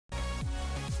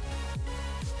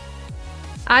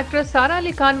Actress Sara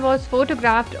Ali Khan was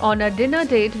photographed on a dinner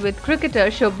date with cricketer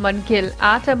Shubman Gill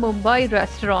at a Mumbai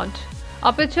restaurant.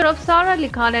 A picture of Sara Ali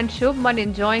Khan and Shubman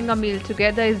enjoying a meal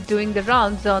together is doing the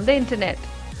rounds on the internet.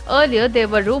 Earlier, there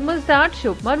were rumors that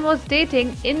Shubman was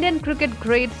dating Indian cricket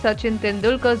great Sachin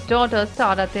Tendulkar's daughter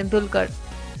Sara Tendulkar.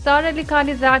 Sara Ali Khan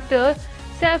is actor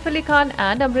Saif Ali Khan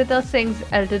and Amrita Singh's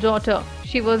elder daughter.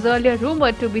 She was earlier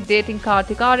rumored to be dating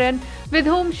Kartik Aaryan, with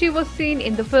whom she was seen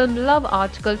in the film Love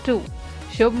Article 2.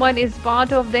 Shubman is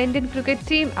part of the Indian cricket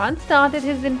team and started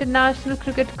his international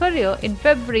cricket career in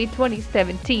February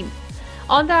 2017.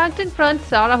 On the acting front,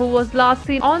 Sara, who was last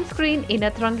seen on screen in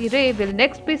Atrangi Re, will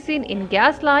next be seen in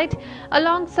Gaslight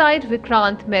alongside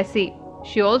Vikrant Messi.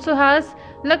 She also has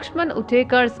Lakshman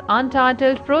Utekar's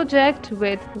untitled project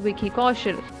with Vicky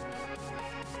Kaushal.